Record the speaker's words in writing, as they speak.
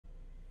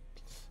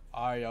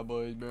Alright, y'all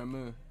boys, bro, I'm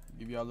gonna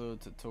give y'all a little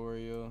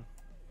tutorial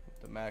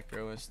with the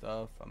macro and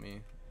stuff.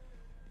 Like,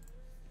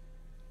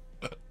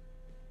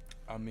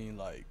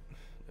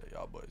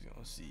 y'all boys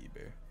gonna see,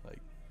 bro. Like,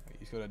 you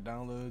just go to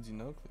downloads, you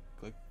know,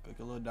 click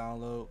a little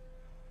download.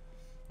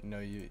 You know,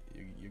 you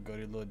go to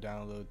your little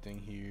download thing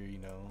here, you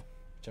know,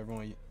 whichever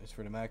one is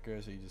for the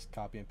macro. So you just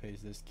copy and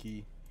paste this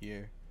key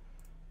here,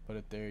 put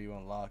it there. You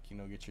unlock, you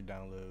know, get your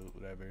download,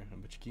 whatever,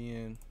 and put your key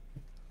in,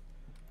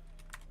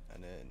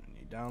 and then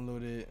you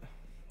download it.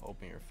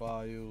 Open your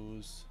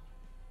files,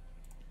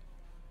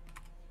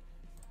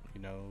 you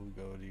know,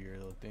 go to your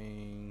little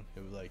thing,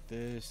 it was like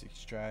this,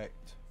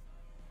 extract,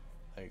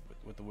 like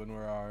with the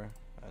WinRAR,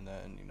 and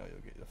then, you know,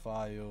 you'll get the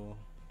file,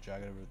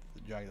 drag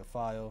the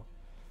file,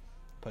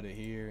 put it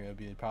here. It'll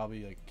be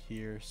probably like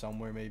here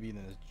somewhere maybe, and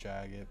then just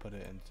drag it, put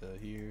it into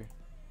here,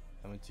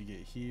 and once you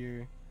get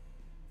here,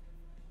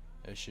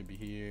 it should be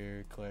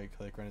here. Click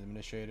run as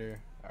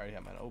administrator. I already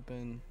have mine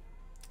open.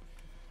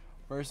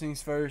 First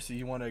things first,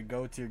 you want to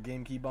go to your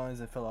game keybinds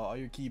and fill out all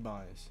your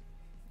keybinds.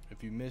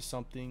 If you miss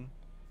something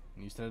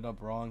and you set it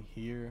up wrong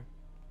here,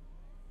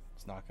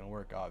 it's not going to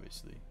work,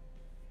 obviously.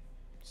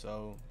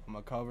 So I'm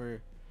going to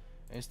cover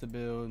insta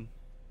build,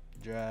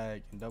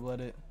 drag, and double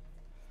edit.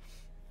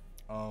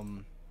 Yeah,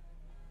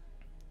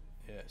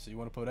 so you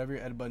want to put whatever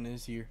your edit button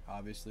is here,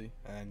 obviously,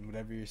 and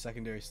whatever your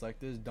secondary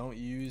select is. Don't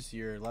use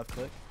your left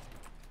click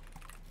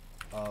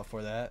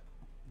for that.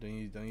 Don't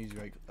use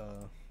right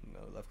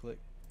left click.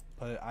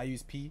 I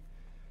use P.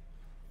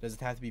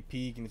 Doesn't have to be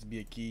P, it can just be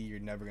a key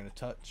you're never gonna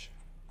touch.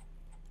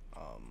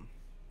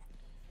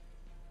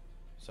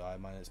 So I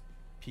have mine as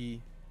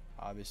P,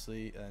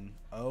 obviously, and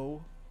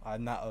O.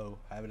 Not O.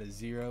 I have it as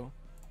 0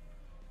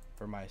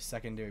 for my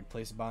secondary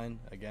place bind.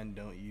 Again,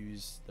 don't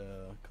use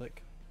the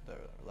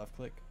left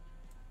click.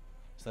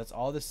 So that's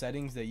all the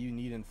settings that you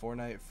need in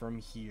Fortnite from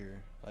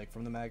here, like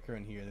from the macro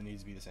and here. That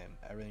needs to be the same.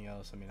 Everything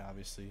else, I mean,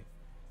 obviously,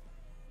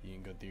 you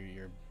can go through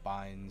your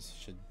binds.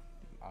 Should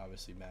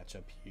obviously match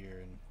up here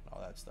and all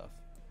that stuff.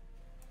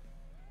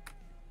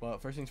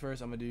 But first things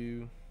first, I'm gonna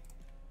do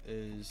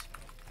is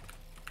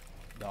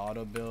the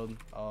auto build.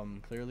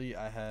 Clearly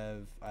I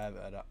have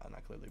it,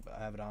 not clearly, but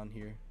I have it on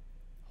here.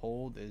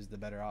 Hold is the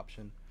better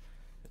option.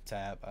 The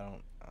tap, I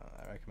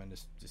recommend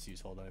just use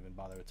hold. Don't even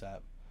bother with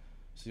tap.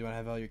 So you want to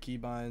have all your key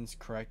binds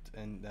correct,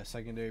 and the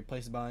secondary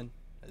place bind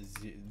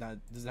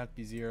doesn't have to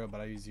be 0,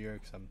 but I use 0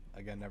 because I'm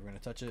again never gonna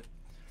touch it.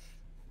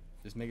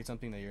 Just make it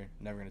something that you're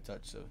never going to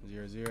touch. So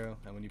 0, 0,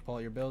 and when you pull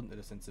out your build, it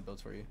just instant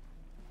builds for you.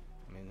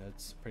 I mean,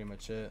 that's pretty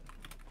much it.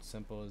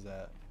 Simple as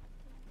that.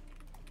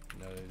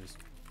 You know, it just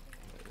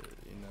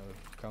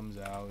comes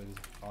out, it just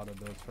auto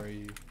builds for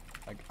you.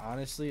 Like,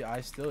 honestly, I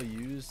still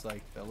use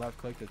like the left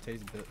click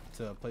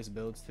to place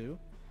builds too,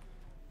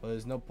 but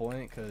there's no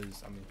point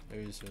because, I mean,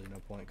 there's really no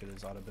point because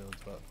it's auto builds,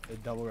 but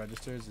it double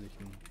registers. It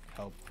can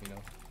help, you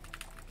know,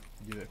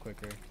 do it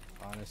quicker,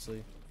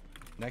 honestly.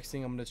 Next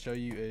thing I'm going to show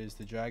you is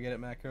the drag edit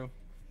macro.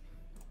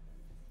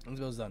 Once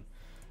the build's done,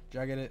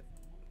 drag edit,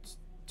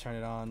 turn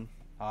it on.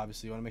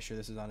 Obviously, you want to make sure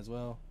this is on as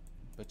well.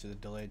 Put to the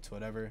delayed to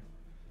whatever.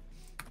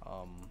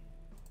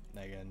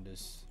 Again,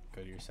 just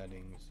go to your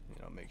settings.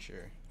 You know, make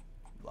sure.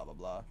 Blah blah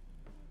blah.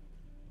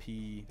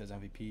 P doesn't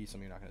have a P,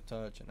 something you're not going to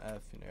touch, and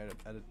F. You know,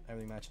 edit,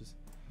 everything matches.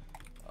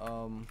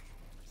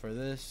 For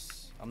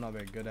this, I'm not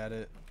very good at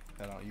it.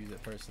 I don't use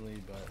it personally,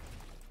 but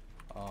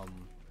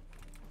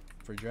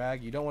for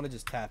drag, you don't want to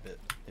just tap it.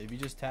 If you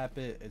just tap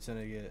it, it's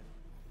gonna get,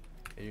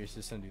 you're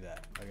just gonna do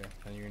that, okay?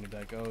 And you're gonna be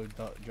like, oh,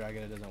 drag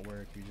it doesn't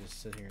work. You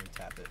just sit here and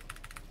tap it.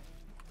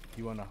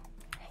 You want to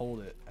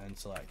hold it and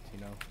select,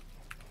 you know.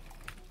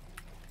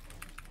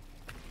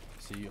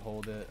 So you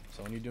hold it.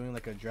 So when you're doing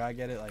like a drag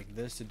edit like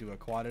this to do a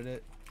quad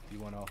edit, you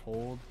want to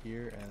hold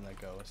here and like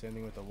go. Same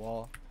thing with the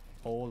wall.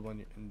 Hold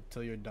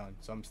until you're done.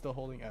 So I'm still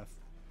holding F.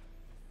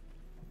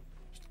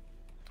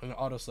 And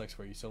auto selects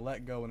for you, so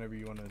let go whenever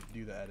you want to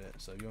do the edit.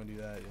 So if you want to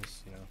do that,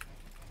 just, you know,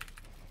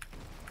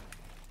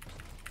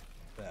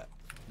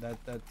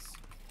 that's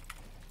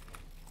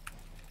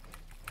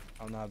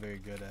I'm not very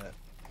good at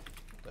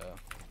the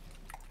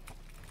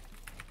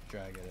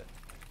drag edit,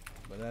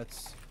 but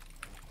that's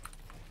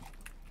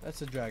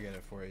a drag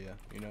edit for you,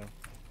 you know.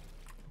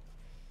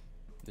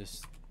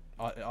 This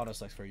auto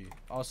selects for you.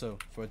 Also,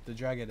 for the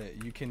drag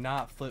edit, you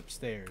cannot flip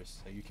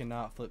stairs. You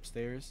cannot flip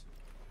stairs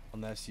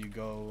unless you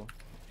go.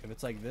 If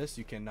it's like this,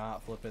 you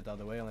cannot flip it the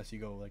other way unless you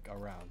go like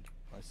around,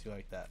 unless you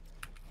like that.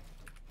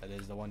 That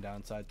is the one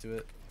downside to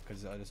it,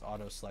 because it just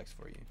auto selects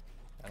for you.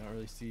 I don't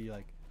really see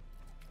like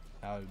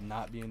how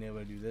not being able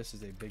to do this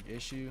is a big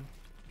issue.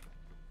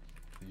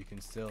 You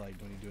can still, like,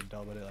 when you do a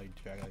double edit, like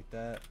drag like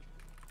that,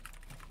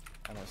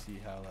 I don't see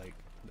how like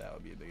that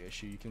would be a big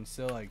issue. You can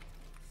still, like,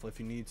 if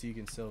you need to, you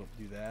can still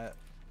do that.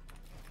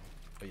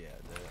 But yeah,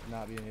 the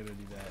not being able to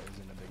do that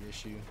isn't a big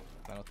issue,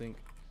 I don't think.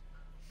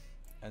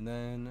 And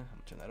then I'm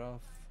gonna turn that off.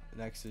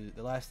 Next is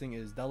the last thing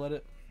is double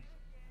edit.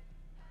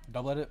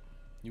 Double edit,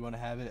 you want to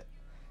have it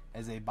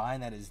as a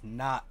bind that is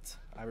not,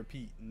 I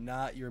repeat,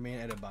 not your main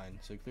edit bind.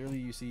 So clearly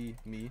you see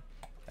me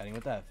adding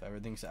with F.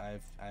 Everything's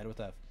I've added with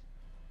F.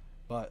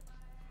 But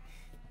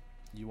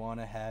you want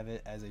to have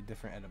it as a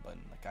different edit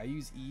button. Like I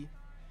use E.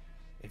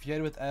 If you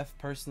edit with F,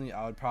 personally,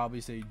 I would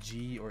probably say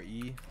G or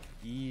E.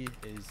 E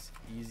is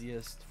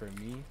easiest for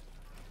me,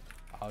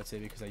 I would say,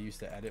 because I used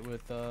to edit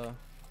with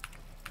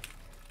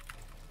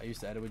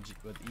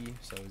with E,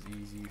 so it was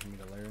easy for me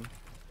to learn.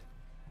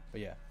 But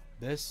yeah,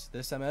 this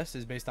MS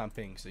is based on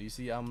ping. So you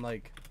see, I'm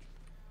like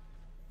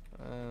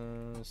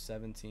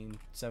 17,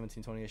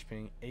 20-ish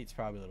ping. 8's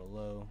probably a little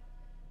low.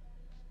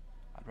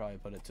 I'd probably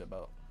put it to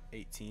about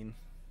 18,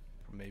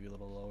 or maybe a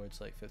little lower.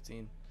 It's like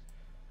 15.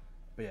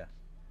 But yeah,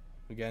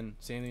 again,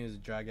 same thing as a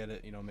drag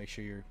edit. You know, make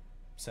sure you're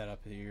set up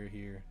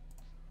here.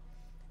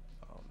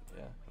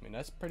 Yeah, I mean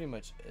that's pretty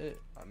much it.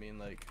 I mean,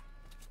 like,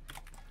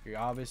 you're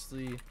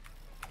obviously,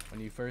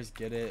 when you first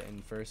get it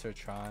and first are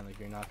trying, like,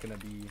 you're not gonna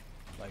be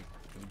like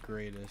the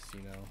greatest,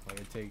 you know. Like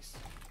it takes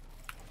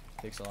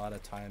a lot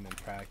of time and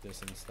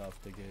practice and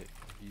stuff to get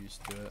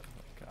used to it.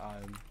 Like I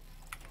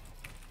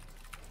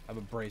have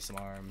a brace in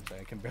my arms.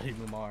 I can barely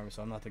move my arms,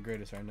 so I'm not the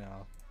greatest right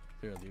now,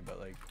 clearly. But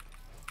like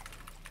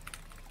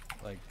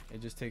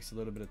it just takes a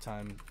little bit of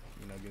time,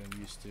 you know, getting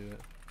used to it.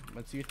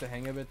 Once you get the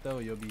hang of it, though,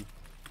 you'll be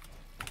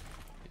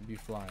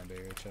flying,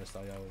 baby. Chest,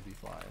 all y'all will be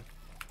flying.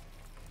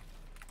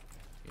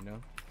 You know.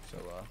 So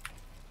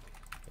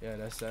yeah,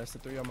 that's the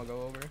 3 I'm gonna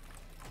go over.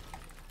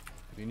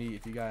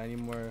 If you got any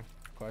more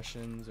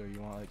questions, or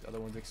you want like the other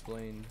ones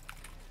explained,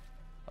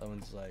 other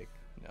ones like,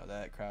 you know,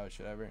 that crouch,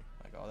 whatever,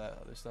 like all that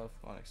other stuff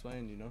want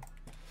explained, you know,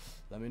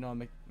 let me know. I'll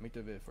make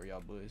the vid for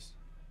y'all boys.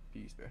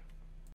 Peace, bro.